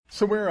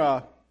So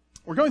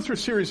we're going through a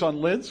series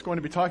on lids, going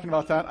to be talking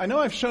about that. I know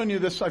I've shown you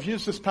this, I've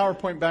used this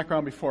PowerPoint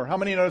background before. How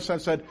many noticed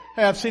I've said,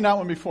 hey, I've seen that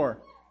one before?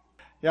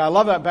 Yeah, I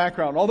love that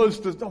background. All those,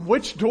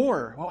 which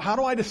door? Well, how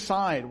do I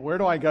decide? Where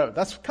do I go?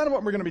 That's kind of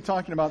what we're going to be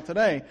talking about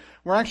today.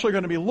 We're actually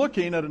going to be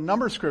looking at a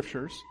number of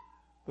scriptures.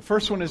 The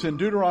first one is in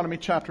Deuteronomy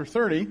chapter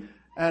 30,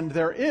 and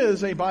there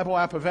is a Bible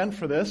app event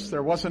for this.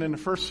 There wasn't in the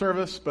first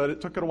service, but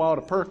it took it a while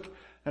to perk,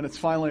 and it's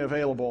finally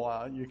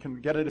available. You can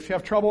get it if you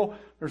have trouble.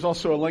 There's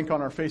also a link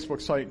on our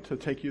Facebook site to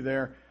take you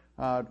there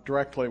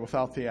directly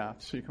without the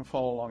app, so you can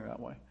follow along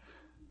that way.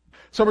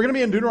 So we're going to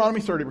be in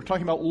Deuteronomy 30. We're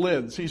talking about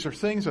lids. These are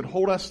things that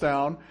hold us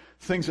down,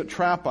 things that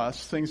trap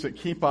us, things that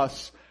keep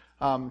us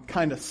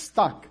kind of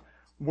stuck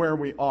where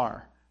we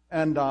are.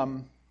 And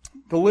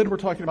the lid we're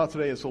talking about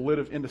today is the lid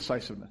of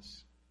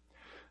indecisiveness.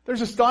 There's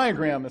this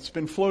diagram that's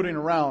been floating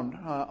around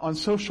on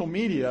social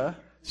media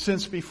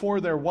since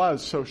before there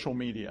was social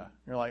media.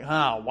 You're like,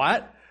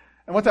 what?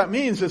 And what that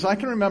means is I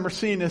can remember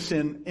seeing this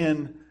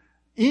in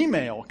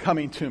email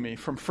coming to me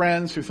from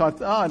friends who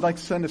thought, I'd like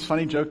to send this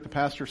funny joke to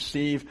Pastor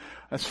Steve,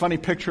 this funny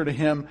picture to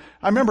him.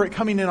 I remember it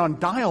coming in on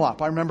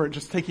dial-up. I remember it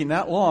just taking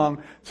that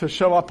long to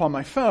show up on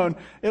my phone.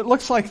 It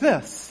looks like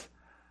this.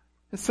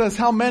 It says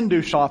how men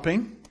do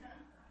shopping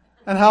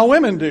and how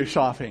women do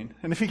shopping.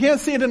 And if you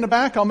can't see it in the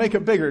back, I'll make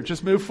it bigger.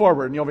 Just move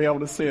forward and you'll be able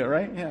to see it,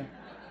 right? Yeah.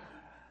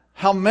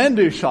 How men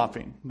do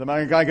shopping. The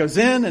guy goes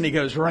in and he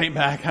goes right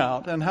back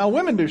out. And how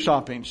women do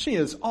shopping. She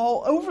is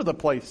all over the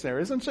place there,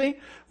 isn't she?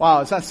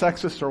 Wow, is that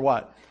sexist or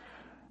what?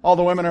 All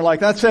the women are like,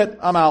 that's it,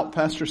 I'm out.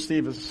 Pastor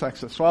Steve is a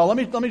sexist. Well, let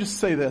me just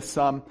say this.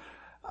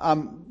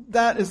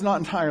 That is not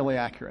entirely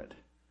accurate.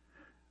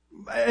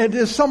 It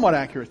is somewhat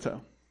accurate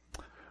though.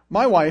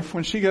 My wife,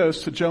 when she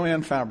goes to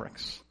Joann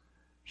Fabrics,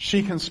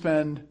 she's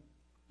been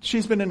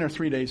in there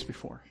 3 days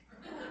before.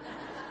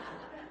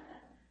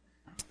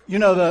 You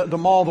know the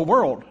Mall of the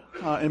World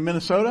in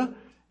Minnesota?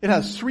 It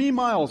has 3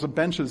 miles of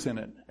benches in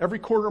it. Every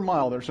quarter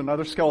mile there's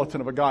another skeleton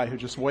of a guy who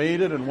just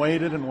waited and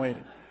waited and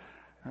waited.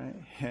 Right?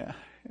 Yeah,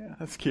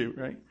 that's cute,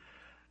 right?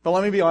 But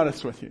let me be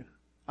honest with you.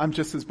 I'm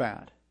just as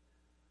bad.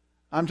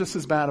 I'm just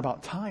as bad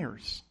about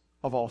tires,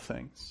 of all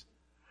things.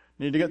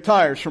 Need to get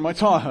tires for my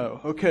Tahoe.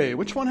 Okay,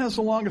 which one has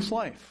the longest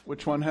life?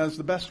 Which one has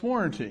the best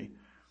warranty?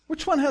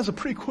 Which one has a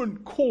pretty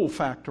good cool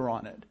factor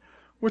on it?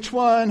 Which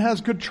one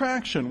has good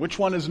traction? Which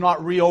one is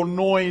not real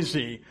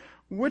noisy?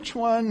 Which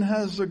one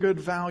has a good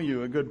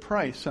value, a good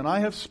price? And I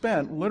have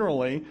spent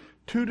literally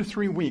 2 to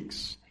 3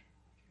 weeks,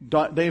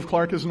 Dave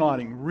Clark is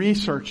nodding,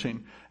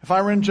 researching. If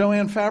I were in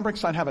Joann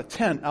Fabrics, I'd have a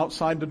tent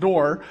outside the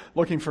door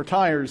looking for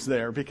tires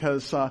there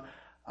because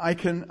I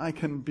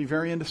can be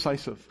very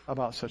indecisive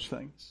about such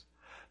things.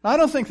 Now, I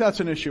don't think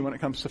that's an issue when it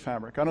comes to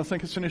fabric. I don't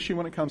think it's an issue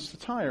when it comes to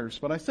tires.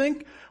 But I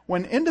think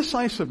when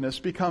indecisiveness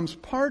becomes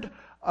part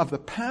of the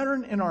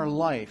pattern in our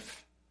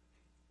life,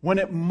 when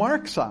it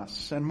marks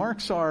us and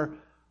marks our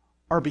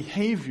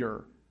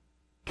behavior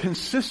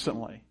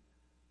consistently,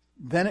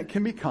 then it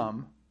can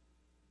become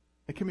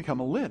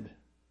a lid.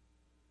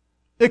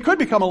 It could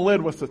become a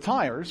lid with the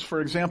tires. For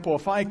example,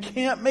 if I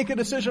can't make a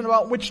decision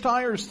about which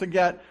tires to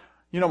get,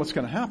 you know what's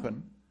going to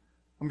happen?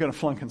 I'm going to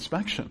flunk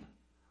inspection.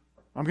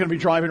 I'm going to be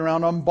driving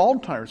around on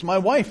bald tires. My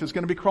wife is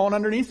going to be crawling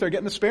underneath there,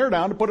 getting the spare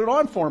down to put it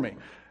on for me.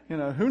 You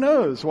know, who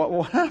knows what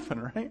will happen,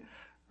 right?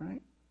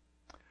 Right?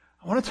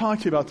 I want to talk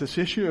to you about this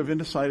issue of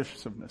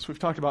indecisiveness. We've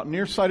talked about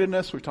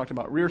nearsightedness. We've talked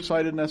about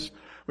rearsightedness.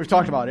 We've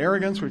talked about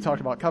arrogance. We've talked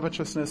about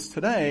covetousness.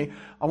 Today,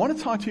 I want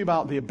to talk to you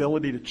about the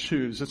ability to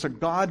choose. It's a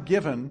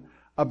God-given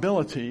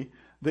ability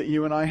that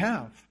you and I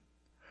have.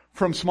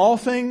 From small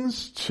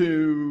things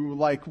to,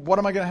 like, what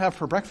am I going to have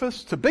for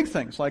breakfast, to big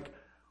things like,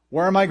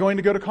 where am I going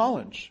to go to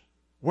college?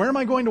 Where am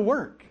I going to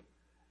work?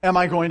 Am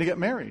I going to get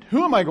married?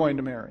 Who am I going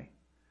to marry?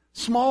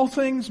 Small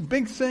things,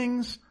 big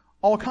things,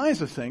 all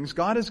kinds of things.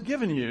 God has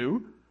given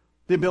you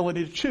the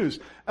ability to choose.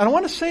 And I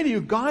want to say to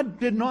you, God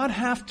did not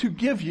have to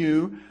give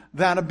you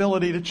that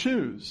ability to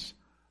choose.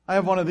 I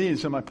have one of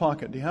these in my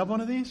pocket. Do you have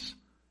one of these?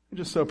 Let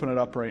me just open it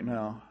up right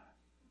now.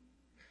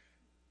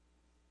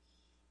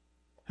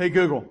 Hey,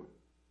 Google.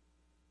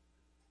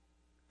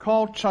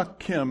 Call Chuck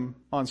Kim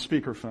on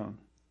speakerphone.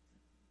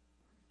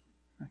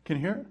 Can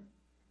you hear it?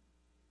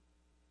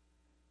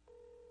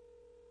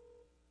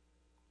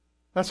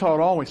 That's how it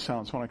always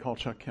sounds when I call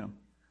Chuck Kim.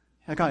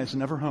 That guy is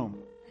never home.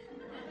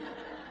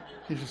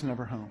 He's just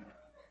never home.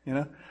 You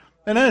know?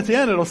 And then at the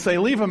end it'll say,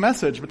 leave a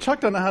message, but Chuck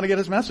doesn't know how to get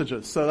his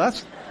messages, so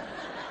that's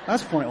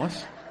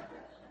pointless.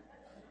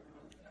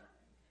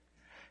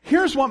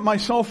 Here's what my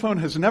cell phone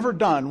has never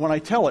done when I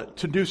tell it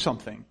to do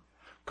something.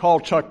 Call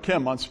Chuck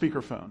Kim on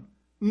speakerphone.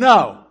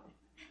 No.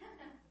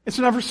 It's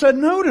never said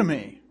no to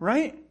me,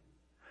 right?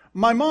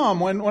 My mom,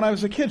 when I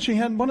was a kid, she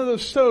had one of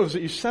those stoves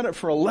that you set it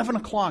for 11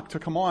 o'clock to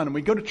come on. And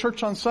we'd go to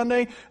church on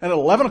Sunday, and at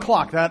 11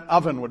 o'clock, that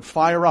oven would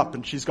fire up,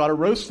 and she's got a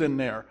roast in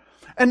there.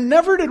 And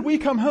never did we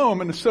come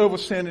home, and the stove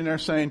was standing there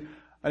saying,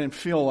 I didn't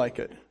feel like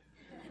it.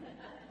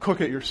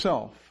 Cook it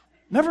yourself.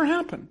 Never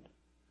happened.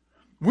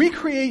 We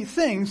create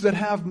things that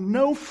have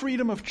no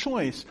freedom of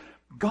choice.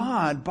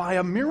 God, by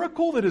a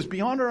miracle that is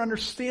beyond our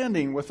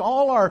understanding, with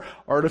all our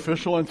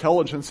artificial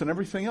intelligence and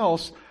everything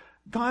else,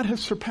 God has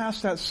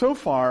surpassed that so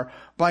far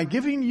by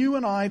giving you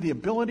and I the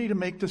ability to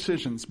make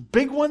decisions.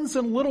 Big ones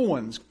and little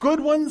ones, good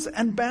ones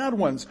and bad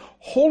ones,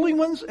 holy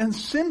ones and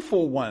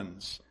sinful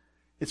ones.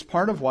 It's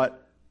part of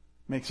what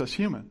makes us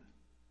human.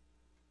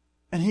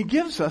 And He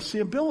gives us the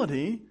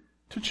ability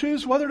to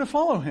choose whether to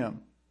follow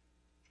Him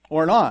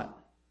or not.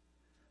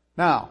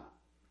 Now,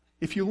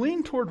 if you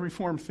lean toward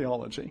Reformed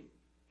theology,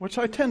 which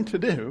I tend to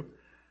do,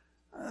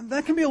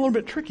 that can be a little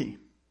bit tricky.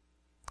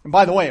 And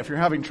by the way, if you're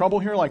having trouble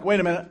here, like, wait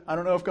a minute, I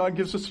don't know if God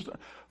gives us,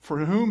 for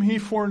whom He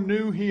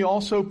foreknew, He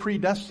also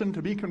predestined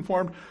to be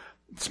conformed.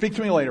 Speak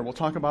to me later. We'll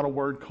talk about a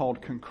word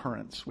called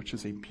concurrence, which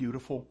is a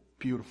beautiful,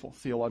 beautiful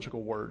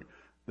theological word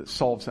that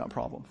solves that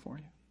problem for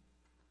you.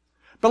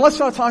 But let's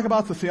not talk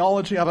about the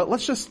theology of it.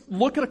 Let's just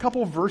look at a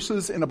couple of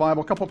verses in the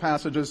Bible, a couple of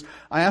passages.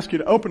 I ask you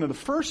to open to the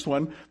first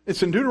one.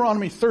 It's in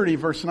Deuteronomy 30,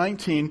 verse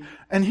 19.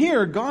 And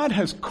here, God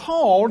has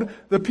called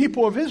the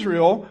people of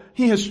Israel.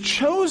 He has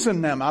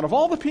chosen them. Out of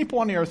all the people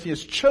on the earth, He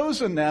has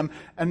chosen them.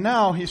 And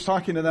now He's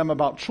talking to them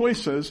about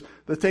choices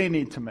that they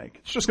need to make.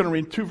 It's just going to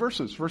read two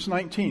verses. Verse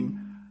 19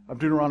 of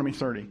Deuteronomy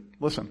 30.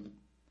 Listen.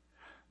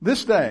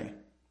 This day,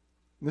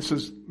 this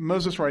is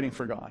Moses writing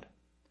for God.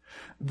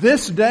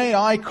 This day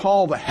I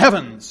call the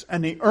heavens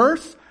and the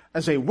earth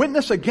as a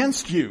witness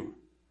against you,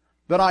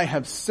 that I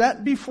have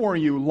set before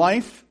you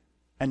life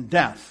and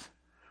death,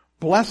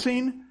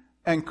 blessing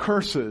and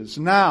curses.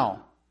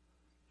 Now,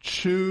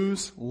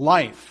 choose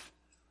life,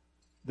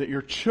 that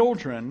your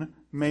children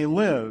may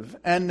live,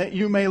 and that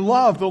you may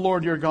love the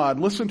Lord your God.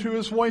 Listen to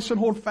His voice and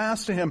hold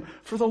fast to Him,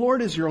 for the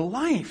Lord is your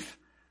life.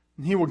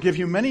 And He will give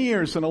you many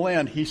years in a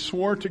land He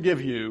swore to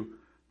give you,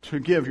 to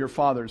give your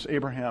fathers,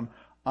 Abraham,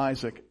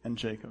 Isaac, and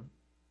Jacob.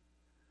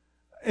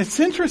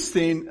 It's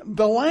interesting,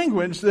 the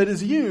language that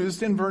is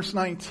used in verse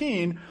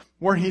 19,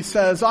 where He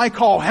says, I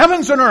call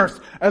heavens and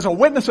earth as a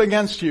witness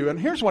against you. And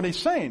here's what He's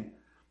saying.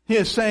 He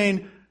is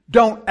saying,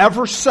 don't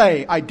ever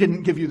say, I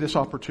didn't give you this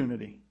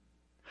opportunity.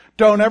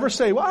 Don't ever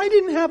say, well, I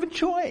didn't have a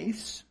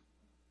choice.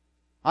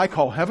 I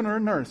call heaven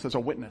and earth as a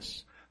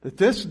witness that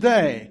this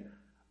day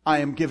I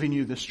am giving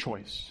you this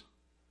choice.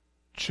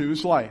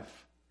 Choose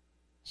life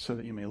so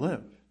that you may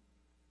live.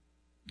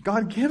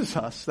 God gives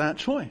us that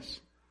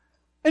choice.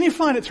 And you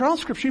find it throughout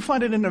Scripture. You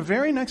find it in the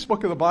very next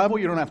book of the Bible.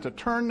 You don't have to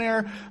turn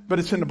there, but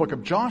it's in the book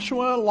of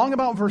Joshua. Along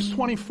about verse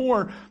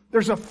 24,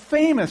 there's a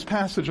famous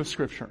passage of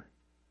Scripture.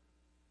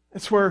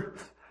 It's where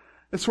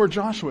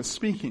Joshua is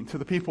speaking to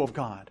the people of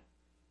God.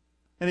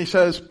 And he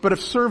says, but if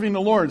serving the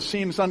Lord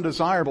seems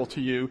undesirable to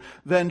you,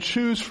 then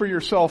choose for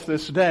yourself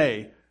this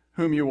day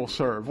whom you will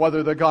serve,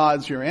 whether the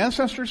gods your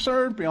ancestors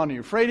served beyond the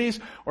Euphrates,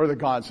 or the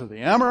gods of the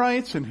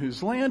Amorites in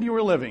whose land you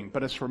are living.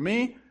 But as for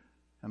me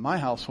and my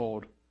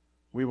household,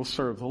 we will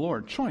serve the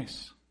Lord.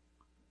 Choice.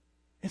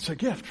 It's a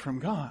gift from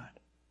God.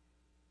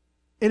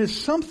 It is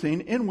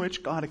something in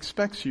which God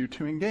expects you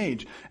to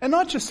engage. And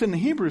not just in the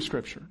Hebrew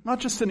Scripture,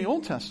 not just in the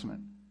Old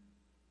Testament.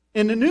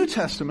 In the New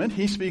Testament,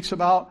 He speaks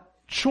about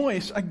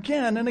choice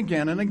again and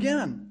again and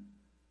again.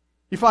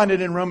 You find it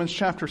in Romans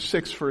chapter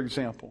 6, for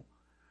example.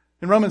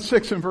 In Romans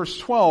 6 and verse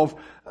 12,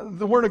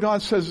 the Word of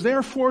God says,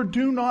 therefore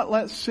do not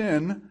let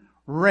sin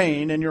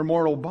reign in your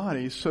mortal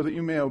bodies so that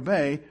you may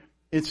obey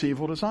its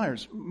evil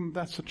desires.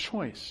 That's a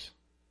choice.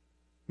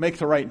 Make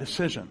the right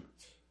decision.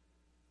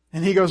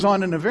 And he goes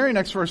on in the very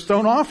next verse,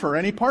 don't offer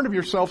any part of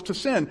yourself to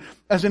sin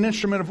as an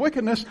instrument of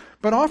wickedness,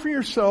 but offer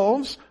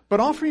yourselves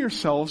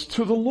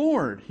to the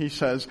Lord, he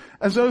says,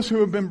 as those who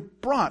have been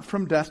brought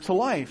from death to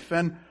life,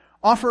 and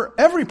offer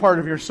every part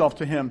of yourself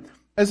to Him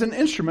as an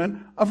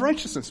instrument of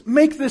righteousness.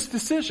 Make this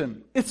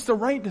decision. It's the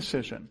right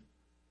decision.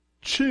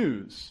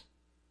 Choose.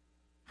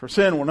 For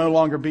sin will no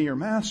longer be your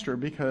master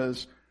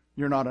because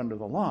you're not under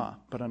the law,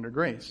 but under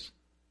grace.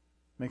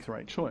 Make the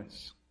right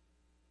choice.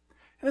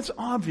 And it's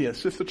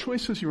obvious, if the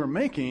choices you are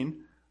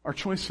making are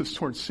choices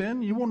towards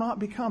sin, you will not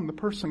become the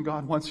person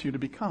God wants you to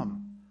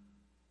become.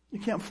 You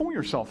can't fool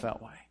yourself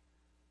that way.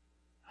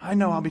 I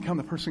know I'll become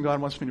the person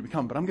God wants me to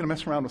become, but I'm going to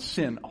mess around with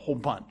sin a whole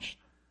bunch.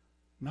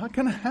 Not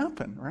going to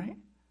happen, right?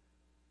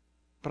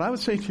 But I would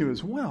say to you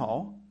as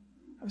well,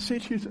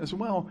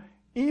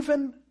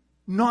 even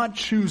not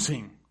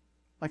choosing,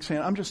 like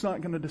saying, I'm just not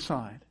going to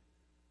decide,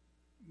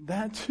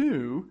 that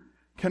too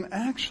can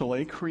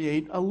actually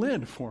create a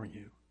lid for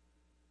you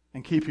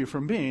and keep you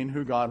from being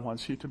who God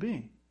wants you to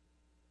be.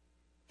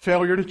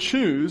 Failure to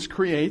choose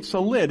creates a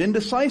lid.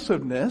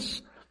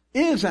 Indecisiveness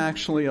is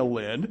actually a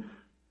lid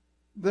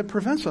that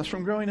prevents us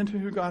from growing into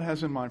who God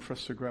has in mind for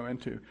us to grow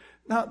into.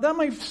 Now, that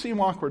might seem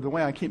awkward the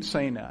way I keep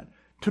saying that.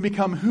 To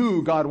become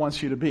who God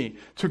wants you to be.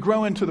 To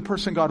grow into the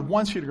person God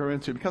wants you to grow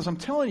into. Because I'm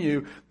telling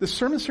you, this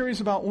sermon series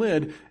about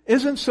lid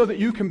isn't so that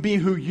you can be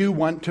who you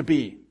want to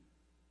be.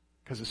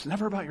 Because it's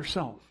never about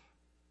yourself.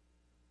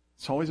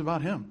 It's always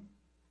about Him.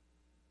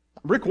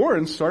 Rick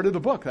Warren started the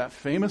book, that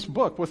famous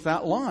book, with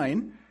that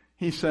line.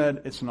 He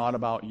said, it's not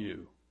about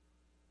you.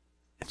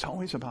 It's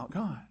always about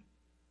God.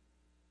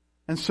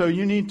 And so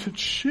you need to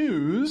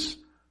choose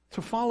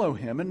to follow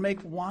him and make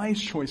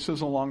wise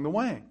choices along the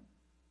way.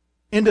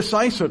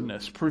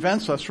 Indecisiveness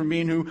prevents us from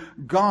being who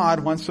God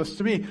wants us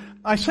to be.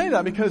 I say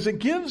that because it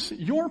gives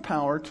your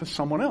power to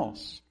someone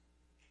else.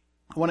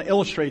 I want to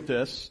illustrate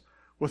this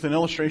with an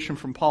illustration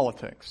from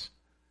politics.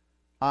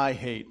 I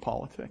hate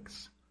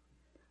politics.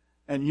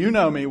 And you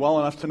know me well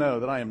enough to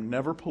know that I am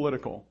never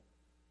political.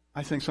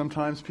 I think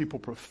sometimes people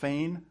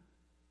profane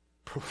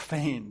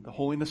the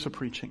holiness of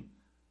preaching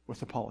with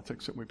the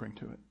politics that we bring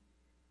to it.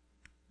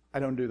 I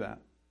don't do that.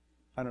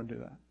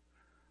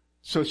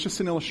 So it's just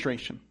an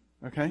illustration,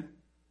 okay?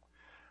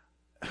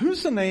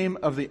 Who's the name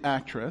of the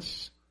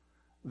actress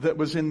that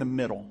was in the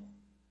middle?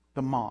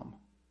 The mom.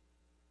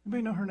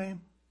 Anybody know her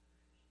name?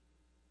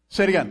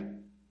 Say it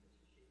again.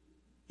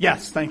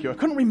 Yes, thank you. I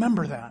couldn't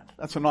remember that.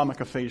 That's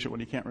anomic aphasia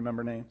when you can't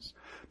remember names.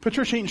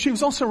 Patricia Heaton, she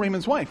was also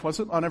Raymond's wife, was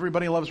it? On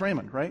Everybody Loves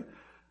Raymond, right?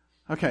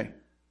 Okay.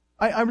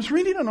 I was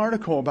reading an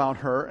article about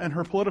her and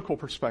her political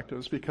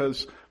perspectives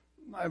because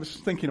I was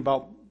thinking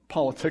about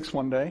politics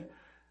one day.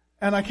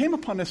 And I came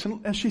upon this,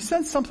 and she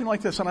said something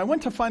like this, and I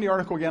went to find the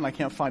article again, I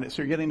can't find it,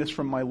 so you're getting this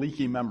from my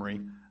leaky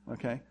memory,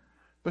 okay?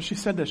 But she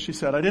said this, she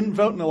said, I didn't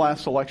vote in the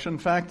last election. In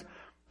fact,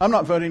 I'm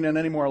not voting in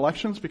any more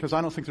elections because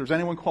I don't think there's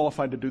anyone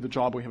qualified to do the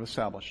job we have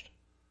established.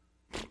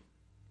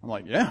 I'm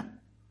like, yeah,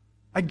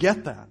 I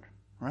get that,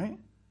 right?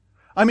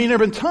 I mean, there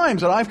have been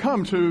times that I've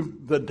come to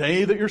the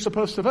day that you're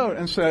supposed to vote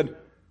and said,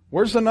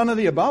 where's the none of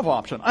the above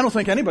option? I don't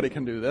think anybody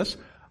can do this.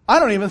 I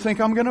don't even think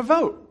I'm going to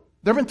vote.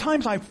 There have been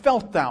times I've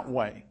felt that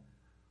way.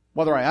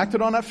 Whether I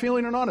acted on that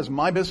feeling or not is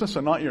my business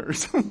and not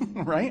yours,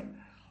 right?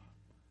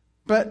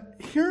 But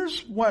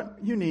here's what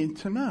you need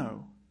to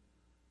know.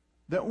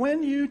 That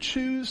when you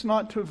choose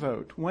not to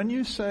vote, when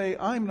you say,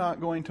 I'm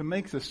not going to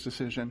make this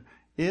decision,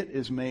 it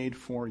is made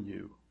for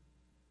you.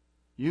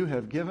 You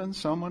have given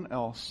someone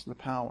else the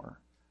power.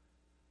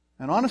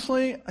 And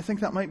honestly, I think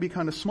that might be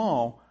kind of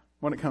small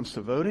when it comes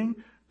to voting,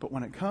 but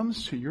when it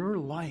comes to your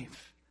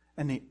life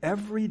and the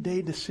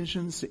everyday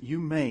decisions that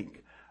you make,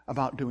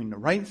 about doing the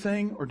right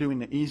thing or doing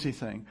the easy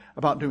thing,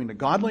 about doing the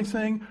godly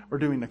thing or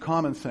doing the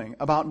common thing,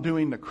 about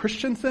doing the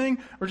Christian thing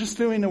or just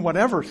doing the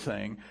whatever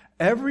thing.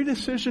 Every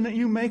decision that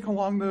you make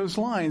along those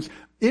lines,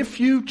 if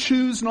you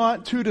choose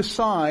not to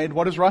decide,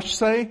 what does Rush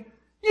say?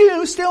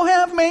 You still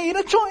have made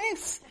a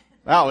choice.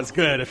 That was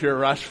good if you're a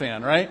Rush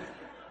fan, right?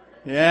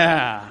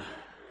 Yeah.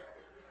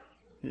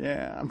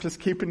 Yeah, I'm just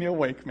keeping you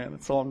awake, man.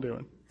 That's all I'm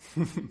doing.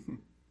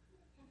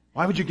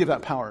 Why would you give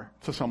that power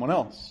to someone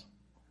else?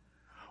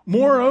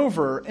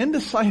 Moreover,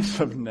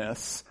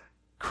 indecisiveness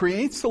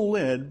creates a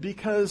lid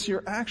because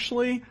you're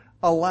actually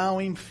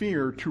allowing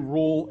fear to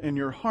rule in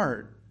your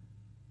heart.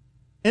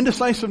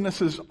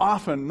 Indecisiveness is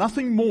often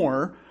nothing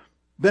more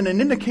than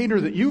an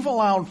indicator that you've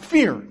allowed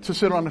fear to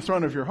sit on the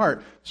throne of your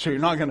heart, so you're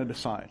not going to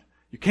decide.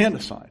 You can't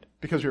decide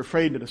because you're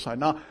afraid to decide.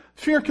 Now,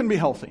 fear can be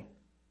healthy.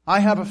 I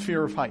have a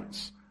fear of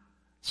heights.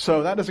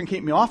 So that doesn't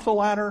keep me off the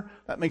ladder.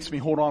 That makes me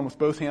hold on with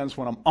both hands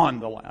when I'm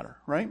on the ladder,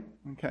 right?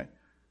 Okay.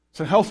 It's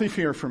a healthy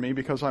fear for me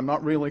because I'm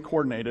not really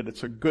coordinated.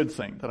 It's a good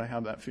thing that I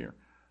have that fear.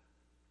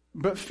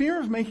 But fear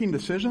of making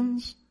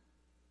decisions,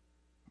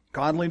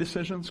 godly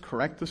decisions,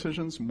 correct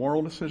decisions,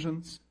 moral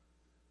decisions,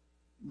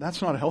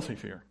 that's not a healthy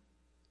fear.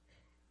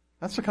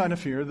 That's the kind of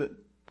fear that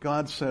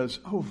God says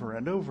over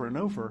and over and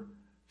over,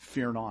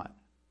 fear not.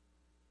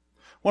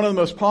 One of the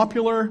most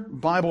popular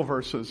Bible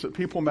verses that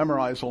people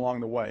memorize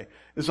along the way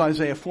is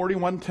Isaiah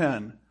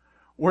 41:10,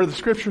 where the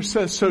scripture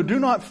says, so do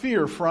not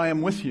fear, for I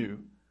am with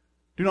you.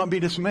 Do not be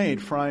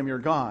dismayed, for I am your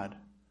God.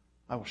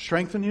 I will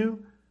strengthen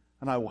you,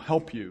 and I will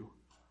help you.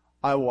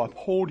 I will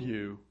uphold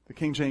you, the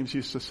King James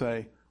used to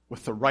say,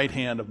 with the right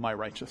hand of my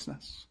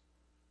righteousness.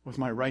 With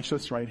my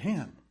righteous right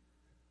hand.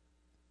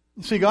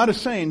 You see, God is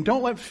saying,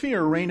 don't let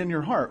fear reign in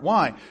your heart.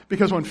 Why?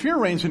 Because when fear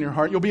reigns in your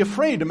heart, you'll be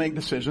afraid to make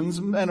decisions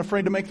and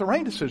afraid to make the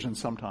right decisions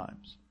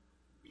sometimes.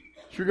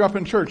 If you grew up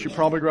in church, you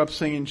probably grew up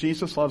singing,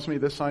 Jesus loves me,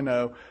 this I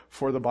know,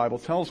 for the Bible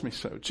tells me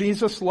so.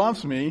 Jesus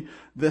loves me,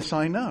 this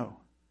I know.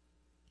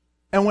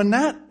 And when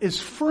that is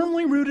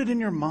firmly rooted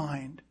in your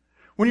mind,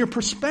 when your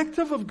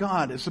perspective of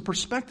God is the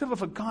perspective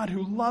of a God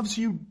who loves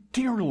you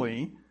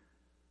dearly,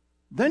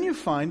 then you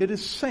find it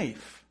is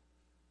safe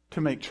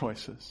to make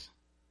choices.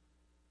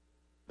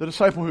 The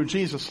disciple who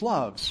Jesus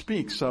loves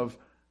speaks of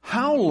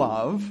how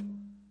love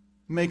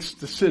makes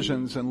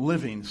decisions and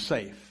living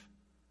safe.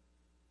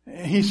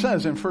 He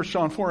says in 1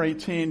 John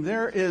 4:18,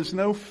 there is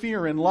no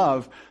fear in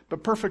love,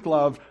 but perfect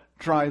love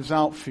drives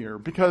out fear,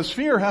 because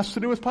fear has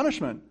to do with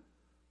punishment.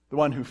 The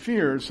one who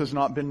fears has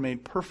not been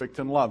made perfect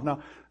in love.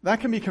 Now,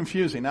 that can be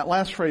confusing. That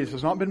last phrase,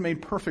 has not been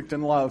made perfect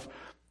in love,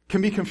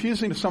 can be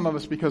confusing to some of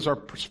us because our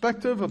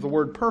perspective of the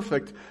word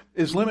perfect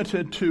is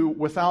limited to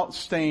without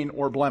stain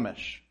or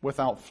blemish,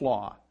 without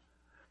flaw.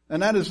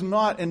 And that is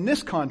not, in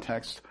this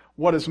context,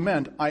 what is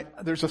meant.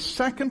 There's a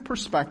second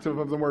perspective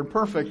of the word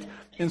perfect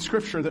in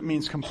Scripture that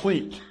means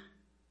complete.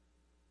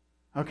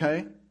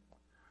 Okay?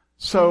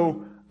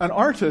 So, an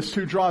artist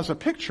who draws a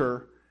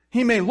picture,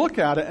 he may look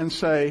at it and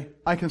say,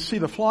 I can see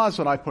the flaws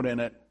that I put in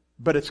it,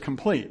 but it's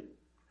complete.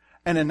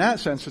 And in that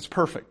sense, it's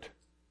perfect.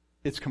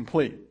 It's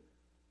complete.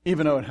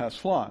 even though it has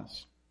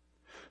flaws.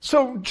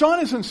 So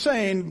John isn't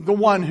saying the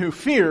one who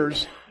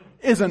fears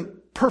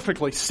isn't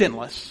perfectly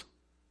sinless.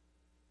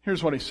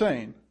 Here's what he's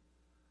saying.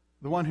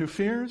 The one who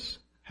fears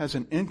has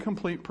an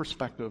incomplete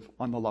perspective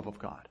on the love of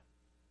God.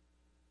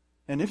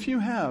 And if you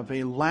have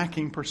a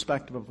lacking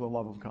perspective of the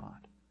love of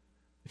God,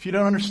 if you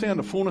don't understand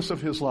the fullness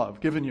of His love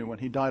given you when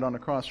He died on the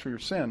cross for your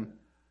sin,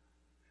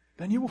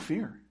 then you will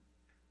fear.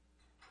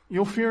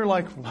 You'll fear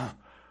like,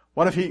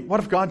 what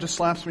if God just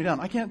slaps me down?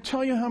 I can't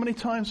tell you how many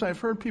times I've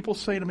heard people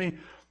say to me,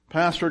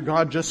 Pastor,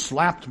 God just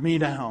slapped me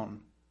down.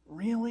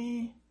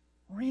 Really?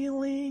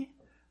 Really?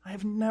 I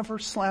have never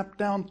slapped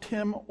down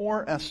Tim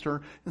or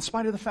Esther, in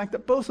spite of the fact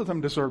that both of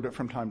them deserved it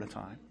from time to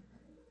time.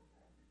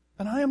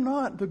 And I am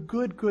not the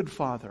good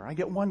Father. I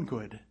get one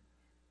good.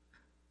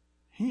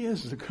 He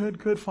is the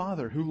good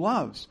Father who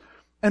loves.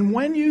 And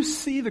when you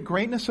see the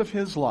greatness of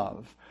His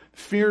love,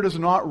 fear does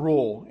not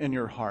rule in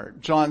your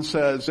heart. John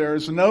says there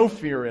is no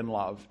fear in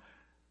love.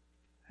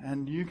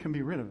 And you can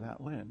be rid of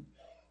that lid.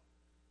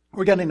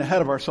 We're getting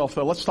ahead of ourselves,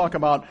 though. Let's talk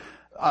about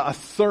a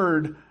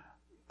third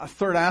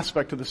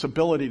aspect of this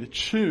ability to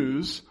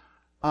choose.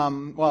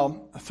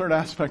 A third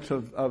aspect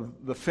of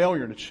the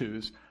failure to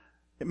choose.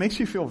 It makes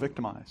you feel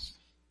victimized.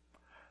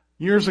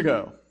 Years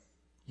ago,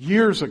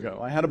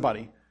 I had a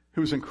buddy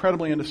who was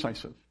incredibly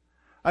indecisive.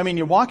 I mean,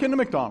 you walk into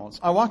McDonald's.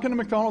 I walk into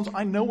McDonald's,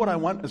 I know what I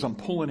want as I'm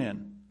pulling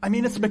in. I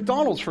mean, it's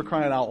McDonald's, for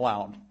crying out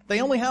loud. They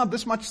only have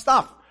this much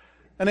stuff.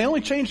 And they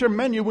only change their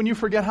menu when you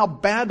forget how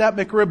bad that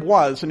McRib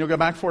was and you'll go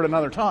back for it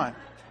another time.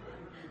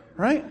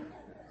 Right?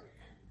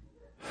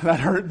 That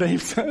hurt,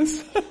 Dave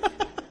says.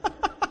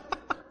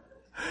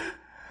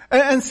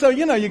 and so,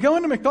 you go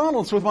into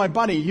McDonald's with my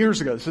buddy years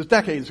ago. This is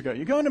decades ago.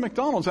 You go into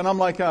McDonald's and I'm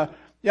like, I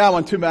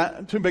want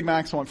two Big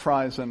Macs, I want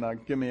fries,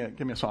 and give me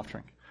a soft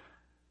drink.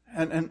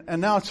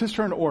 And now it's his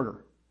turn to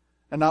order.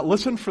 And now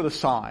listen for the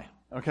sigh.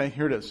 Okay,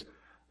 here it is.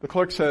 The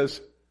clerk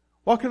says,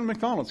 welcome to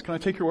McDonald's. Can I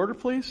take your order,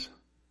 please?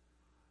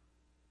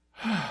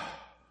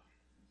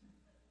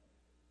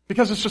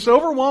 Because it's just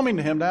overwhelming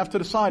to him to have to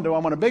decide, do I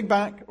want a Big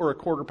Mac or a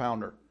quarter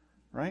pounder?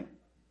 Right?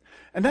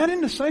 And that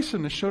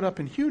indecisiveness showed up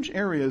in huge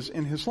areas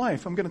in his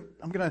life. I'm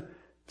gonna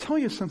tell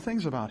you some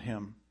things about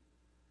him.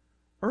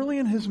 Early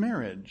in his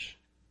marriage,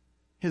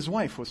 his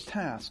wife was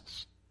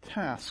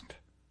tasked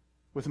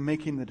with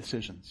making the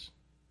decisions.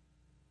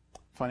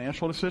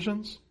 Financial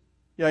decisions?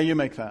 Yeah, you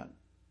make that.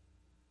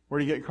 Where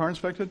do you get your car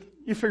inspected?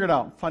 You figure it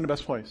out. Find the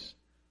best place.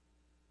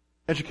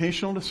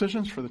 Educational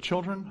decisions for the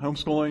children,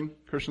 homeschooling,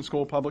 Christian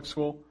school, public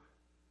school.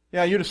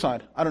 Yeah, you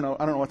decide. I don't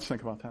know what to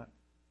think about that.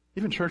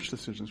 Even church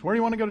decisions. Where do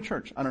you want to go to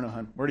church? I don't know,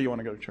 hon. Where do you want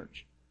to go to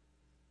church?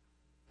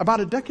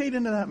 About a decade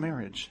into that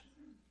marriage,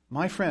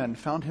 my friend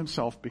found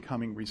himself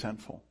becoming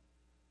resentful.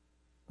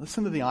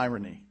 Listen to the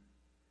irony.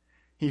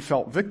 He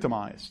felt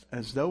victimized,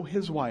 as though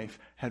his wife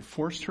had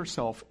forced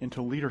herself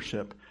into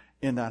leadership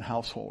in that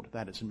household.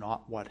 That is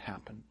not what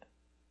happened.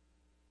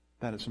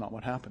 That is not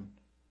what happened.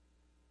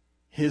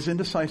 His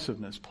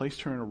indecisiveness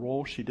placed her in a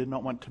role she did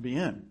not want to be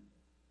in.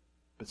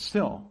 But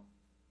still,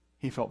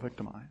 he felt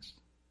victimized.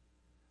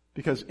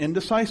 Because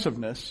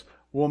indecisiveness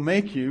will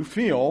make you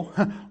feel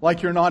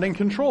like you're not in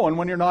control. And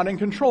when you're not in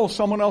control,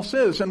 someone else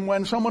is. And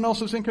when someone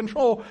else is in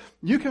control,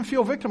 you can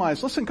feel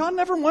victimized. Listen, God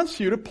never wants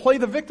you to play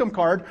the victim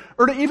card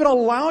or to even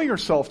allow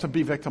yourself to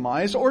be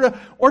victimized or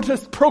to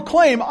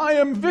proclaim, I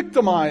am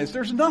victimized.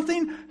 There's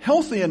nothing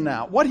healthy in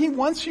that. What He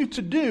wants you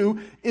to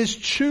do is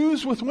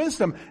choose with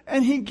wisdom.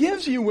 And He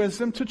gives you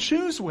wisdom to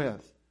choose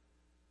with.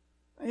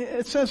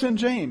 It says in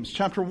James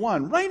chapter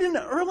 1,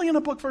 early in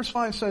the book, verse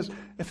 5 says,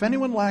 if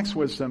anyone lacks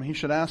wisdom, he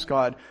should ask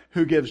God,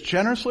 who gives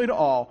generously to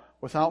all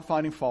without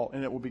finding fault,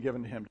 and it will be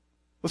given to him.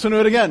 Listen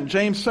to it again.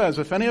 James says,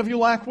 if any of you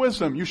lack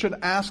wisdom, you should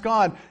ask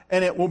God,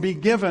 and it will be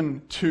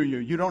given to you.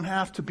 You don't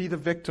have to be the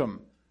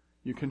victim.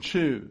 You can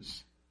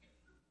choose.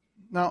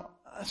 Now,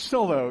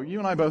 still though, you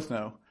and I both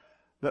know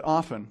that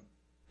often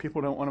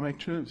people don't want to make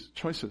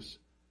choices.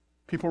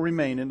 People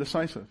remain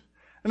indecisive.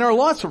 And there are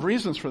lots of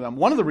reasons for them.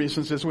 One of the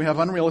reasons is we have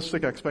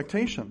unrealistic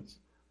expectations.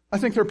 I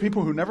think there are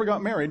people who never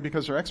got married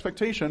because their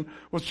expectation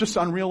was just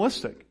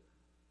unrealistic.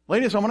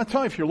 Ladies, I want to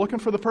tell you, if you're looking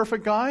for the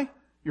perfect guy,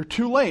 you're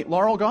too late.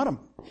 Laurel got him.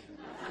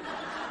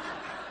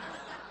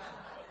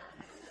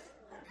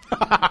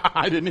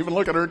 I didn't even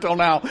look at her until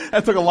now.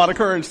 That took a lot of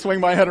courage to swing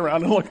my head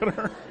around and look at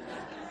her.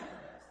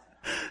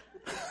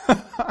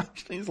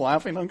 She's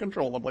laughing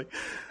uncontrollably.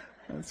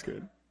 That's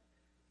good.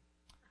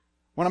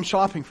 When I'm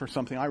shopping for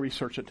something, I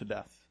research it to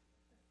death.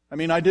 I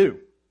mean, I do.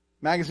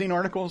 Magazine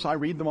articles, I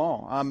read them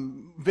all.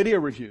 Video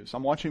reviews,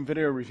 I'm watching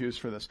video reviews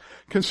for this.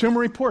 Consumer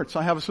Reports,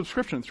 I have a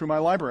subscription through my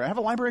library. I have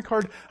a library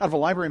card out of a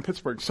library in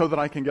Pittsburgh so that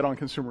I can get on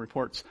Consumer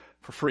Reports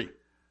for free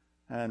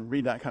and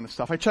read that kind of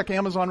stuff. I check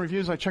Amazon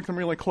reviews, I check them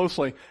really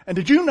closely. And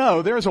did you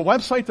know there is a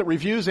website that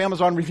reviews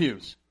Amazon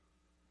reviews?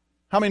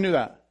 How many knew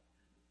that?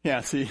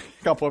 Yeah, see,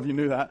 a couple of you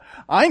knew that.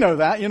 I know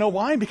that. You know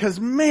why? Because,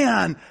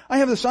 man, I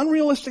have this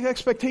unrealistic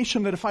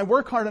expectation that if I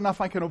work hard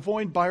enough, I can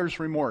avoid buyer's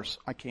remorse.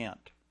 I can't.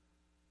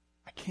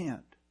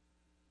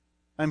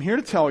 I'm here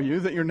to tell you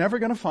that you're never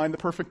going to find the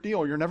perfect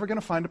deal. You're never going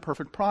to find a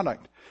perfect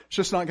product. It's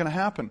just not going to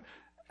happen.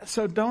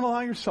 So don't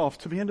allow yourself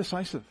to be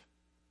indecisive.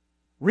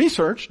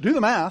 Research, do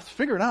the math,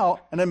 figure it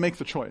out, and then make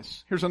the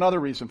choice. Here's another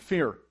reason,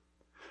 fear.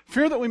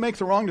 Fear that we make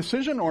the wrong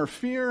decision, or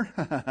fear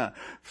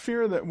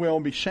that we'll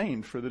be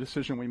shamed for the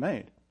decision we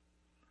made.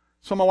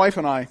 So my wife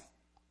and I,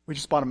 we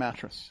just bought a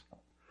mattress.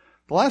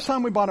 The last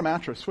time we bought a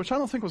mattress, which I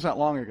don't think was that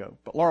long ago,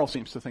 but Laurel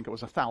seems to think it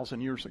was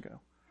 1,000 years ago.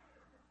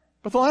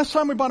 But the last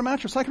time we bought a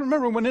mattress, I can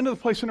remember we went into the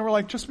place and there were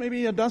like just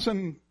maybe a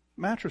dozen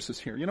mattresses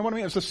here. You know what I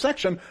mean? It was a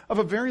section of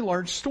a very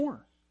large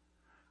store.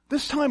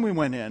 This time we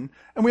went in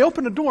and we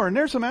opened the door and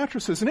there's the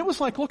mattresses, and it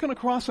was like looking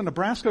across a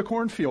Nebraska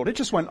cornfield. It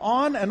just went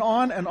on and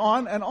on and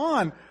on and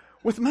on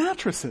with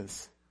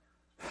mattresses.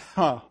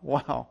 Oh,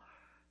 wow.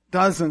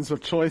 Dozens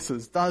of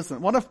choices, dozens.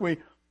 What if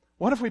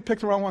we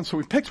picked the wrong one? So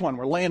we picked one.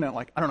 We're laying in it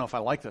like, I don't know if I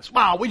like this.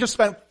 Wow, we just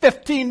spent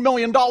 $15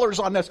 million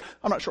on this.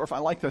 I'm not sure if I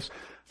like this.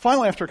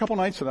 Finally, after a couple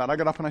nights of that, I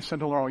got up and I said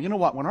to Laurel, you know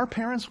what? When our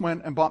parents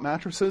went and bought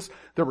mattresses,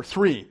 there were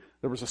 3.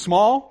 There was a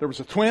small, there was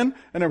a twin,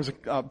 and there was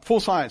a full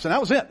size. And that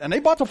was it. And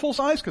they bought the full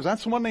size because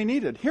that's the one they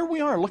needed. Here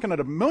we are looking at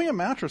 1 million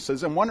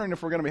mattresses and wondering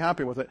if we're going to be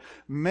happy with it.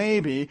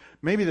 Maybe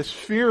this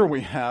fear we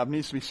have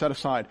needs to be set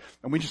aside.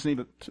 And we just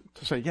need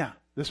to say, yeah,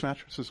 this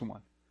mattress is the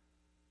one.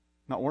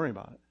 Not worry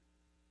about it.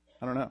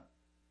 I don't know.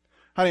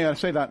 Honey, I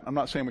say that, I'm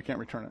not saying we can't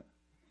return it.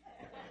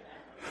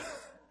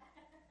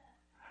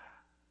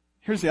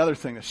 Here's the other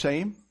thing, the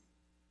shame.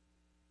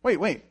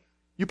 Wait.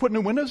 You put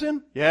new windows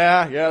in?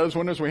 Yeah, those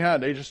windows we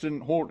had, they just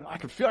didn't hold. I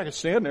could feel I could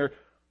stand there.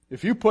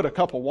 If you put a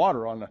cup of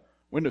water on the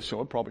windowsill,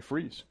 it'd probably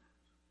freeze.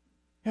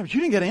 Yeah, but you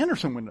didn't get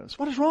Anderson windows.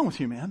 What is wrong with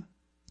you, man?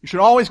 You should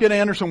always get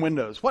Anderson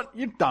windows. What?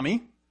 You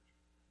dummy.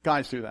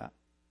 Guys do that.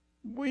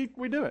 We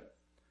do it.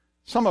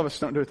 Some of us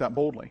don't do it that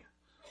boldly.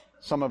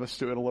 Some of us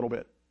do it a little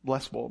bit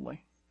less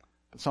boldly.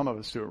 But some of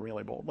us do it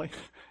really boldly.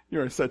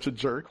 You're such a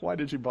jerk. Why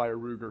did you buy a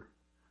Ruger?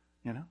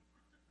 You know?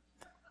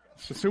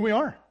 It's just who we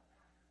are.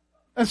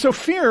 And so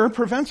fear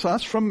prevents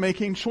us from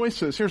making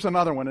choices. Here's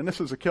another one, and this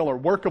is a killer.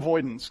 Work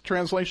avoidance.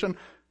 Translation,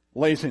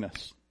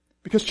 laziness.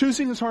 Because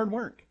choosing is hard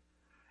work.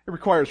 It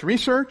requires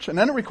research, and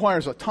then it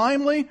requires a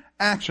timely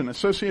action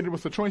associated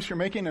with the choice you're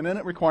making, and then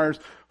it requires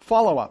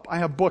follow-up. I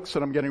have books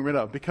that I'm getting rid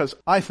of because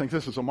I think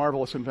this is a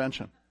marvelous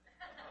invention.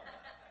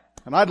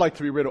 And I'd like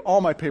to be rid of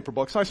all my paper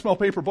books. I smell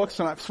paper books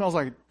and it smells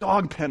like a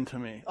dog pen to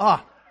me.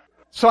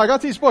 So I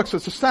got these books.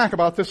 It's a stack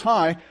about this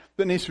high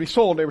that needs to be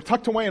sold. They were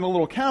tucked away in a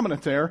little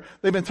cabinet there.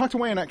 They've been tucked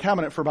away in that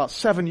cabinet for about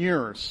 7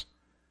 years.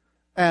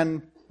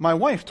 And my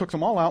wife took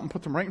them all out and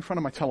put them right in front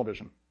of my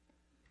television.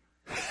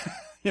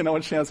 You know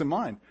what she has in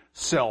mind?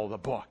 Sell the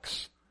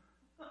books.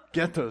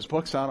 Get those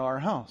books out of our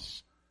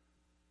house.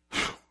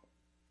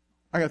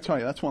 I got to tell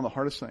you, that's one of the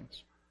hardest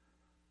things.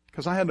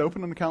 Because I had to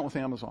open an account with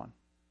Amazon.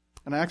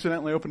 And I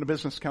accidentally opened a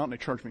business account and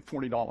they charged me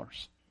 $40.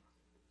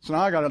 So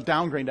now I got to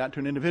downgrade that to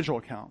an individual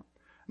account.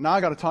 Now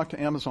I got to talk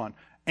to Amazon.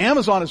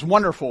 Amazon is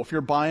wonderful if you're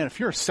buying. If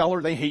you're a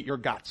seller, they hate your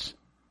guts.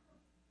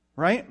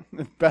 Right?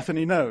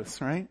 Bethany knows,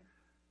 right?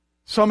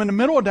 So I'm in the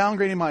middle of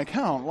downgrading my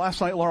account.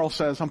 Last night Laurel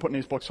says, I'm putting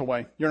these books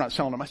away. You're not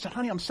selling them. I said,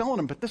 honey, I'm selling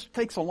them, but this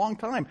takes a long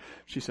time.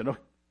 She said, oh,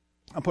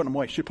 I'm putting them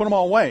away. She put them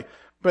all away.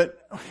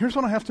 But here's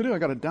what I have to do. I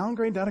got to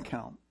downgrade that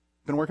account.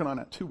 Been working on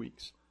that 2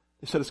 weeks.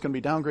 They said it's going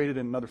to be downgraded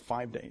in another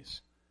 5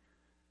 days.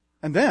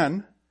 And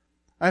then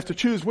I have to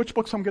choose which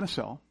books I'm going to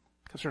sell,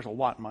 because there's a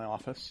lot in my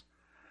office.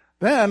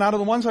 Then out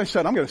of the ones I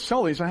said, I'm going to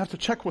sell these, I have to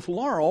check with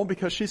Laurel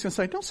because she's going to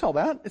say, don't sell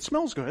that. It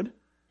smells good.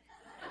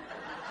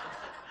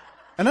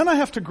 And then I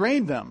have to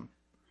grade them.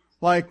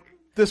 Like,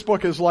 this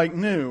book is like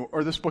new,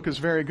 or this book is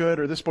very good,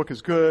 or this book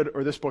is good,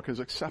 or this book is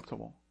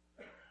acceptable.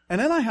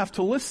 And then I have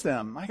to list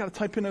them. I got to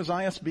type in those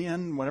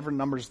ISBN, whatever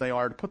numbers they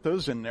are, to put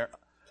those in there.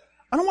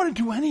 I don't want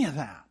to do any of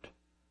that.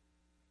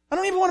 I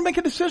don't even want to make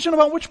a decision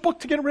about which book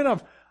to get rid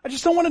of. I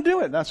just don't want to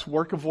do it. That's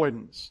work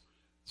avoidance.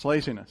 It's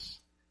laziness.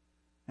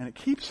 And it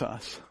keeps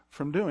us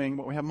from doing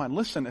what we have in mind.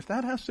 Listen, if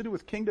that has to do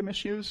with kingdom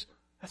issues,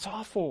 that's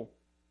awful.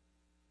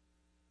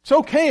 It's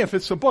okay if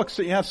it's the books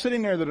that you have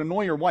sitting there that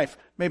annoy your wife.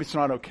 Maybe it's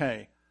not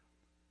okay.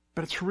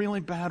 But it's really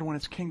bad when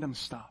it's kingdom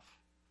stuff.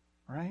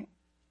 Right?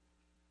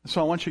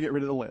 So I want you to get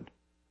rid of the lid.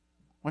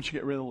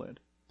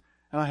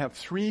 And I have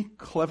 3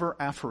 clever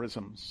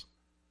aphorisms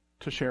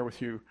to share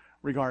with you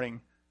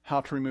regarding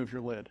how to remove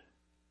your lid.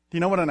 Do you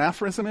know what an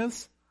aphorism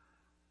is?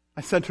 I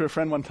said to a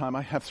friend one time,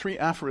 I have 3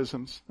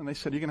 aphorisms. And they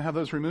said, are you going to have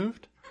those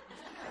removed?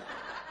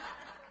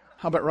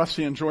 How about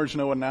Rusty and George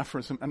know what an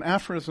aphorism? An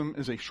aphorism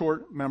is a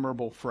short,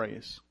 memorable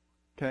phrase.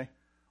 Okay?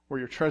 Where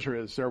your treasure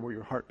is, there will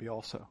your heart be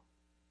also.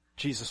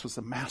 Jesus was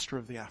the master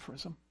of the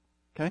aphorism.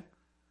 Okay?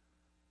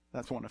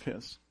 That's one of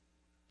his.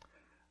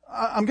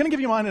 I'm going to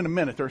give you mine in a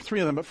minute. There are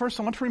 3 of them. But first,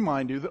 I want to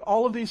remind you that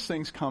all of these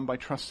things come by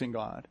trusting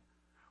God.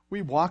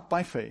 We walk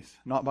by faith,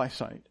 not by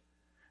sight.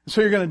 So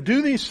you're going to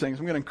do these things.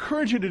 I'm going to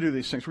encourage you to do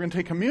these things. We're going to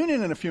take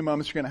communion in a few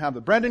moments. You're going to have the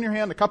bread in your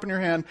hand, the cup in your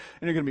hand,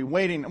 and you're going to be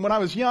waiting. And when I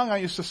was young, I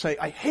used to say,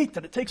 I hate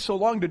that it takes so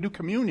long to do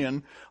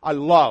communion. I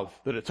love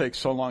that it takes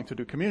so long to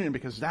do communion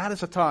because that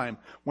is a time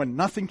when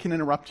nothing can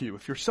interrupt you.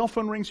 If your cell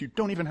phone rings, you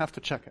don't even have to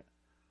check it.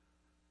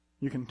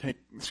 you can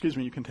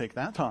take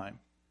that time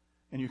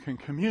and you can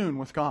commune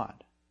with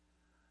God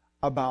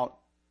about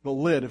the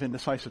lid of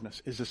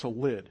indecisiveness. Is this a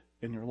lid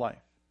in your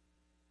life?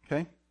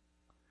 Okay?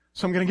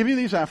 So I'm going to give you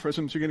these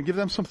aphorisms. You're going to give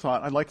them some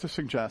thought. I'd like to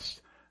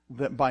suggest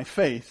that by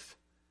faith,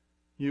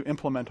 you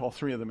implement all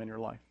three of them in your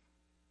life.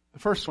 The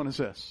first one is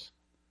this: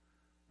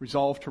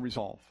 resolve to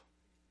resolve.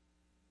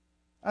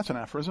 That's an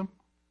aphorism.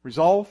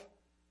 Resolve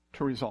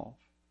to resolve.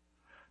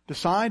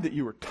 Decide that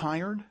you are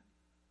tired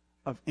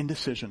of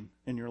indecision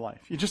in your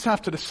life. You just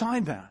have to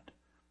decide that.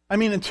 I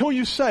mean, until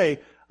you say,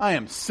 I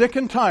am sick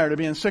and tired of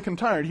being sick and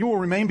tired, you will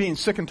remain being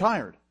sick and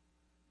tired.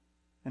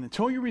 And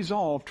until you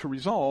resolve to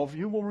resolve,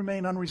 you will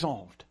remain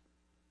unresolved.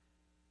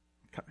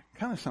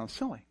 Kind of sounds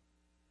silly,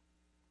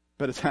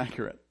 but it's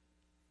accurate.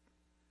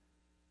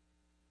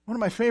 One of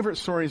my favorite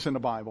stories in the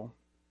Bible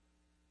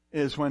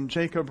is when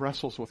Jacob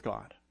wrestles with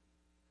God.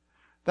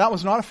 That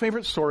was not a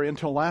favorite story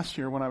until last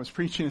year when I was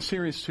preaching a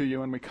series to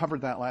you, and we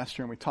covered that last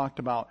year, and we talked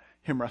about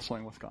him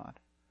wrestling with God.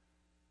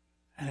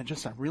 And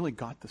I really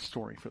got the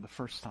story for the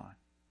first time.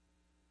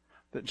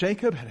 That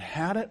Jacob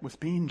had it with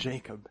being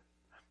Jacob.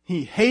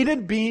 He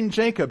hated being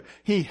Jacob.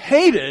 He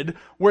hated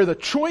where the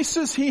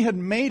choices he had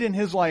made in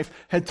his life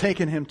had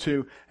taken him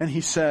to. And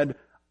he said,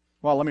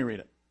 well, let me read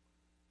it.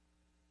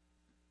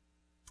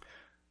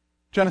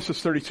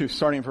 Genesis 32,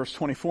 starting in verse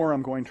 24,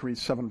 I'm going to read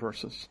 7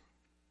 verses.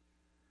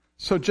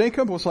 So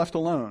Jacob was left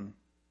alone,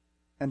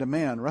 and a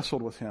man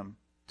wrestled with him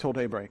till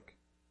daybreak.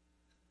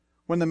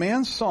 When the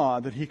man saw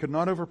that he could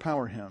not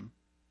overpower him,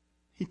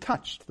 he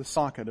touched the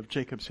socket of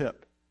Jacob's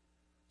hip,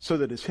 so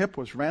that his hip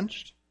was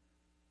wrenched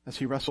as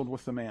he wrestled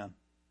with the man.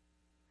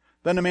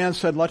 Then the man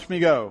said, let me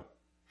go,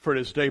 for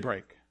it is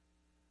daybreak.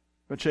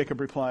 But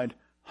Jacob replied,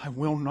 I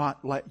will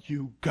not let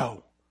you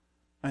go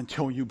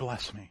until you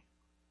bless me.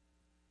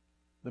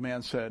 The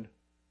man said,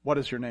 what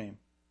is your name?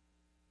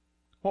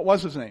 What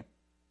was his name?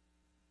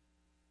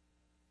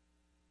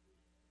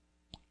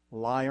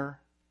 Liar,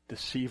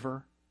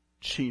 deceiver,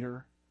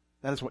 cheater.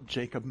 That is what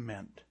Jacob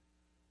meant.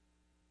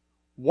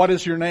 What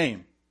is your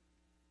name?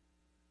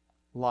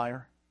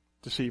 Liar,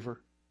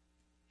 deceiver,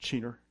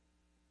 cheater.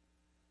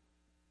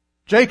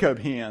 Jacob,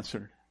 he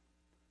answered.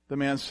 The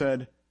man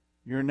said,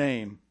 your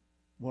name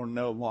will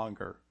no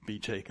longer be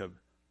Jacob,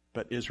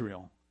 but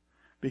Israel,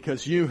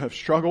 because you have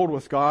struggled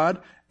with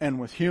God and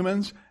with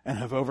humans and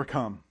have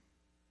overcome.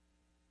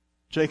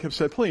 Jacob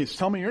said, please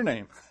tell me your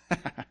name.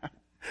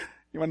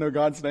 You want to know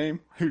God's name?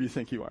 Who do you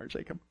think you are,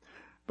 Jacob?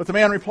 But the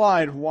man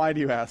replied, why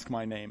do you ask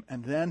my name?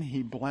 And then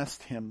he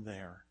blessed him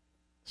there.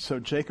 So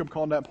Jacob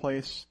called that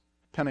place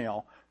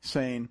Peniel,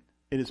 saying,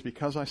 it is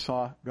because I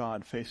saw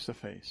God face to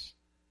face,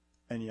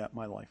 and yet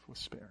my life was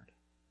spared.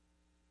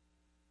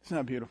 Isn't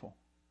that beautiful?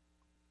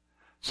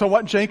 So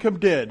what Jacob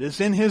did is,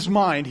 in his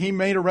mind, he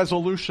made a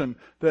resolution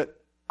that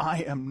I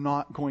am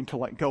not going to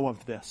let go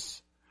of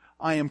this.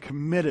 I am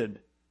committed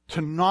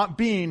to not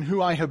being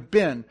who I have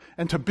been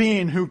and to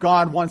being who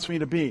God wants me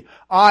to be.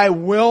 I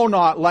will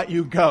not let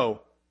you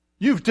go.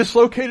 You've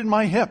dislocated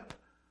my hip,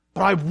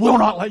 but I will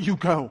not let you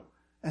go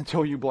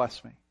until you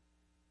bless me.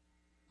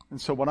 And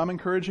so what I'm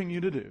encouraging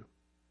you to do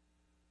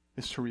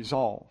is to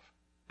resolve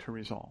to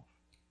resolve.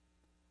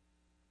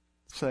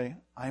 Say,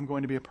 I am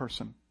going to be a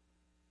person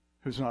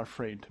who's not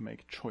afraid to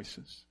make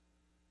choices.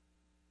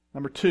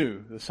 Number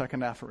 2, the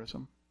second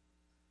aphorism.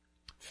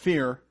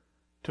 Fear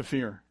to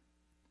fear.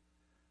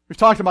 We've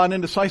talked about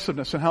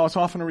indecisiveness and how it's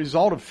often a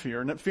result of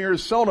fear, and that fear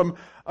is seldom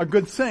a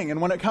good thing. And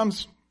when it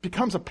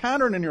becomes a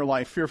pattern in your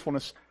life,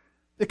 fearfulness,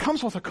 it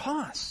comes with a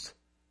cost.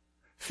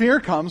 Fear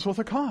comes with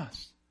a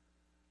cost.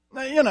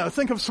 Now,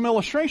 think of some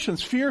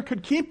illustrations. Fear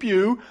could keep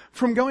you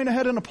from going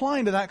ahead and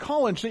applying to that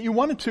college that you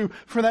wanted to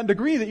for that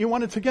degree that you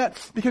wanted to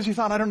get because you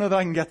thought, I don't know that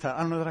I can get that.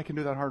 I don't know that I can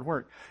do that hard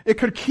work. It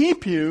could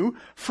keep you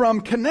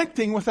from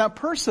connecting with that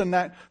person,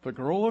 the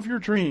girl of your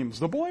dreams,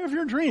 the boy of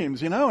your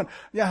dreams, and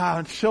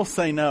yeah, she'll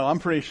say no. I'm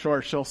pretty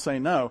sure she'll say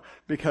no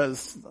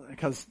because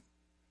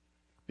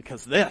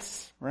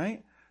this,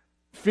 right?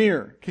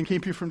 Fear can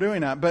keep you from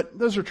doing that, but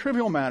those are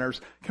trivial matters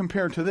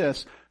compared to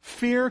this.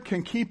 Fear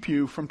can keep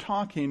you from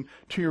talking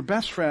to your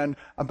best friend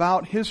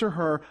about his or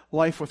her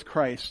life with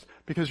Christ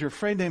because you're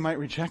afraid they might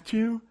reject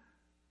you.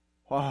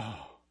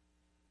 Wow.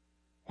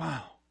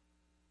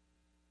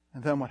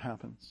 And then what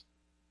happens?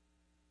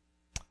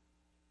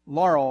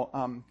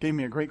 Laurel gave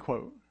me a great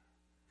quote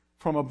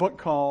from a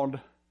book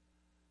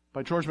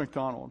by George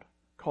MacDonald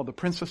called The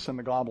Princess and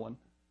the Goblin.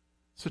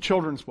 It's a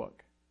children's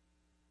book.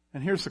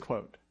 And here's the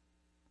quote.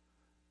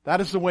 That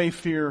is the way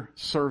fear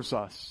serves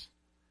us.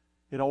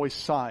 It always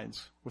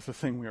sides with the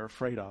thing we are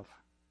afraid of.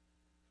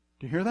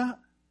 Do you hear that?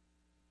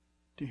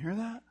 Do you hear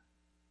that?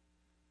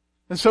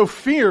 And so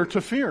fear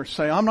to fear,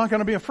 say, I'm not going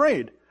to be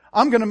afraid.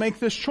 I'm going to make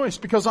this choice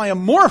because I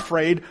am more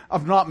afraid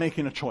of not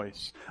making a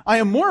choice. I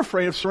am more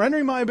afraid of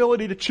surrendering my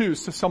ability to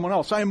choose to someone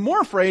else. I am more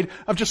afraid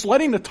of just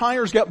letting the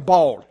tires get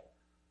bald.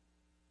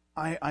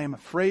 I am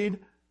afraid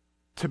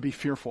to be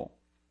fearful.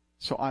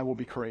 So I will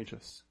be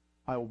courageous.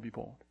 I will be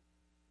bold.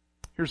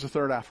 Here's the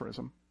third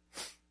aphorism.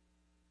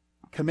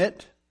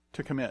 Commit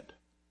to commit.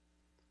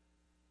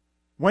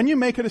 When you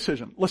make a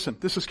decision, listen,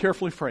 this is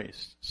carefully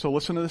phrased, so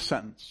listen to this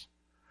sentence.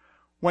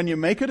 When you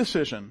make a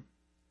decision,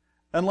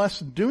 unless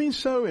doing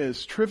so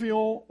is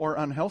trivial or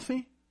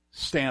unhealthy,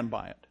 stand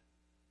by it.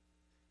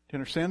 Do you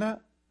understand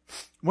that?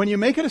 When you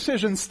make a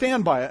decision,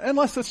 stand by it,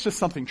 unless it's just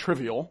something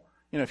trivial.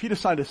 You know, if you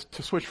decide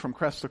to switch from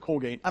Crest to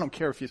Colgate, I don't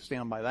care if you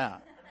stand by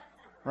that.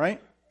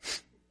 Right?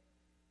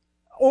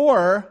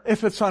 Or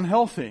if it's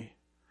unhealthy.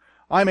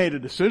 I made a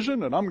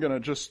decision and I'm going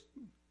to just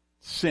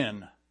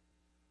sin.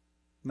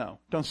 No,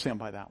 don't stand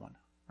by that one.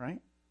 Right?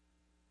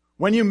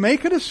 When you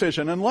make a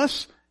decision,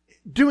 unless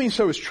doing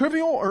so is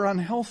trivial or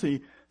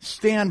unhealthy,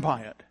 stand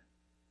by it.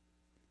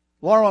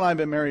 Laura and I have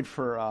been married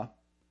for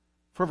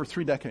over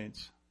 3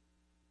 decades.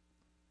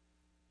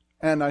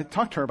 And I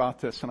talked to her about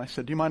this, and I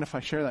said, do you mind if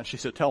I share that? She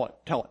said, tell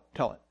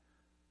it.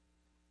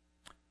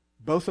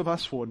 Both of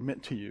us will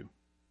admit to you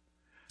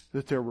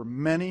that there were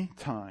many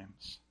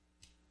times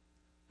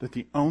that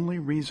the only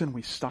reason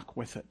we stuck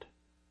with it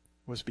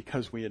was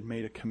because we had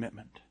made a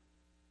commitment.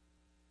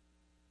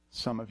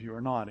 Some of you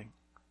are nodding.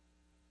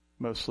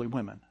 Mostly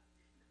women.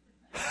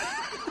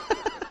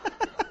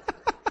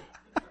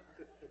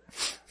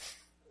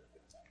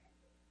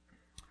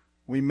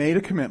 We made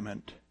a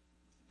commitment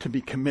to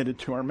be committed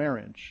to our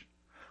marriage.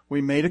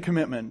 We made a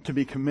commitment to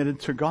be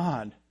committed to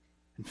God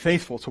and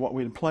faithful to what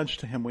we had pledged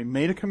to Him. We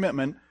made a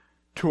commitment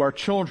to our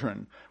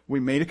children. We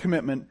made a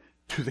commitment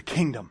to the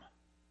kingdom.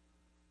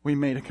 We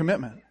made a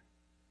commitment.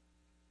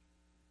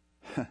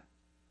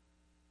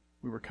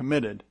 We were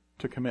committed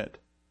to commit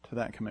to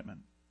that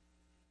commitment.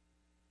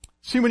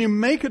 See, when you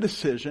make a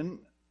decision,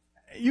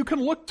 you can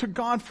look to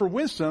God for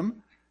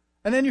wisdom,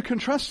 and then you can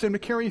trust Him to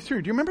carry you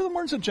through. Do you remember the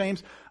words of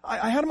James?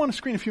 I had them on a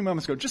screen a few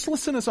moments ago. Just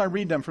listen as I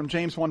read them from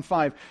James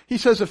 1:5. He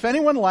says, if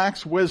anyone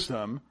lacks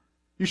wisdom,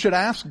 you should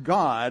ask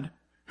God,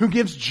 who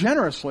gives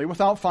generously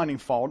without finding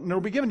fault, and it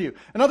will be given to you.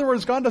 In other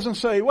words, God doesn't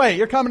say, wait,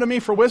 you're coming to me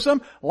for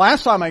wisdom?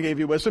 Last time I gave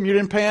you wisdom, you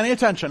didn't pay any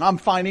attention. I'm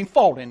finding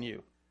fault in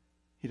you.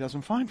 He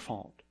doesn't find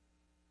fault.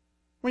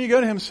 When you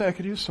go to Him and say, I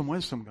could use some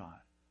wisdom, God.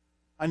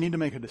 I need to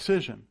make a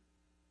decision.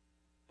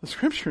 The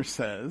Scripture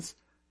says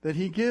that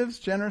He gives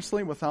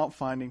generously without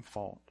finding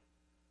fault.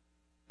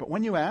 But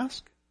when you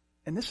ask,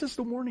 and this is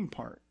the warning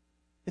part,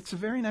 it's the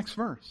very next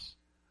verse.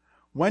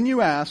 When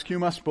you ask, you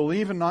must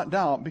believe and not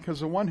doubt, because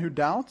the one who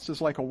doubts is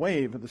like a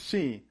wave of the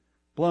sea,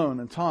 blown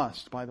and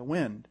tossed by the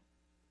wind.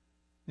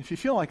 If you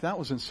feel like that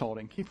was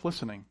insulting, keep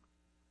listening.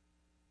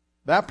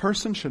 That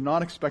person should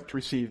not expect to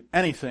receive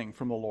anything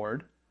from the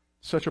Lord.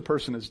 Such a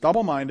person is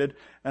double-minded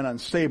and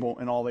unstable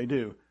in all they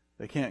do.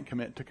 They can't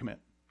commit to commit.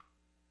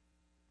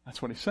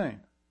 That's what He's saying.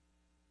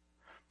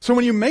 So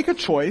when you make a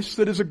choice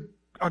that is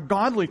a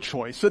godly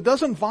choice, that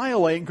doesn't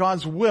violate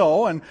God's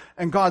will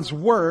and God's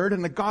word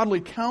and the godly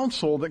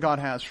counsel that God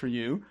has for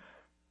you,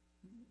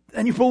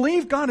 and you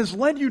believe God has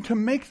led you to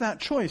make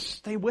that choice,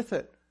 stay with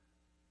it.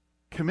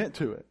 Commit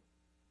to it.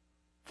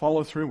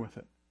 Follow through with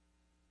it.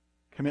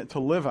 Commit to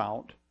live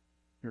out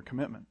your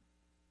commitment.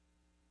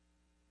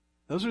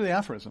 Those are the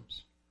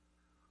aphorisms.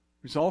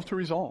 Resolve to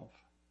resolve.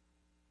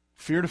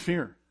 Fear to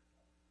fear.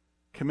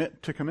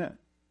 Commit to commit.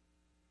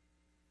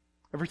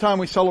 Every time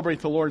we celebrate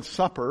the Lord's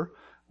Supper,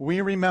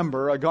 we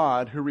remember a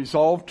God who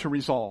resolved to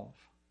resolve.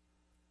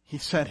 He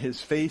set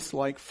His face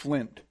like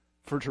flint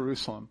for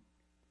Jerusalem.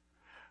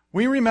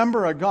 We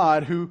remember a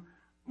God who,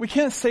 we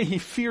can't say He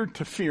feared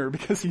to fear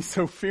because He's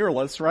so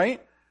fearless,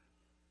 right?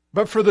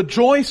 But for the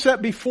joy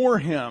set before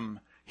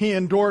Him, He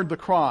endured the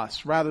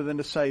cross rather than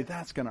to say,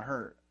 that's going to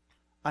hurt.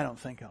 I don't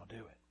think I'll do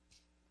it.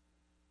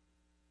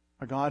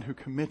 A God who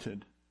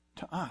committed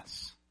to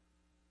us.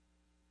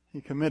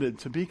 He committed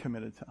to be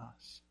committed to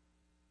us.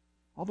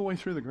 All the way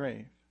through the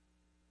grave.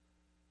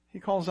 He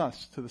calls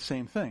us to the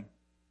same thing.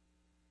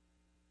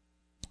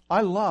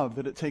 I love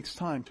that it takes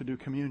time to do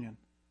communion.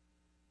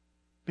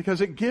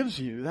 Because it gives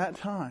you that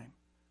time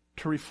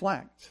to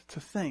reflect, to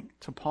think,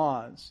 to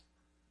pause,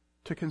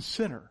 to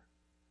consider.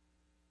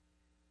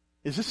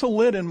 Is this a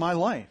lid in my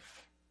life?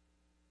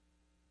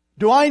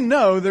 Do I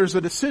know there's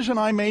a decision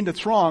I made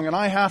that's wrong and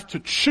I have to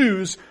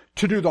choose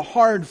to do the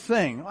hard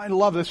thing? I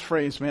love this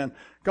phrase, man.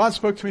 God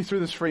spoke to me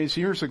through this phrase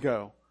years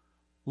ago.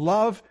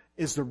 Love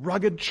is the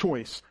rugged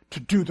choice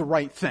to do the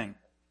right thing.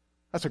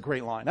 That's a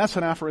great line. That's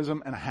an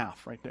aphorism and a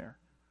half right there.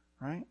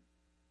 Right?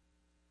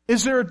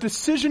 Is there a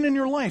decision in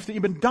your life that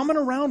you've been dumbing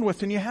around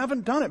with and you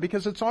haven't done it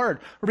because it's hard,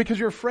 or because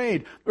you're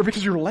afraid, or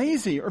because you're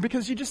lazy, or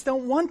because you just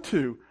don't want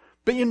to?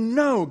 But you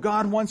know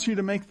God wants you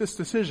to make this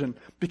decision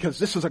because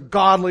this is a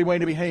godly way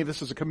to behave.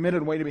 This is a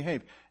committed way to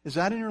behave. Is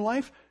that in your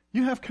life?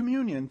 You have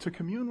communion to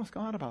commune with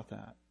God about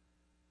that.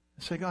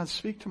 And say, God,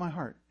 speak to my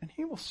heart. And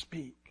He will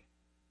speak.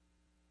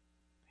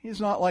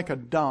 He's not like a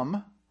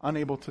dumb,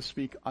 unable to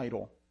speak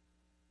idle.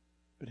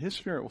 But His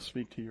Spirit will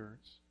speak to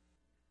yours.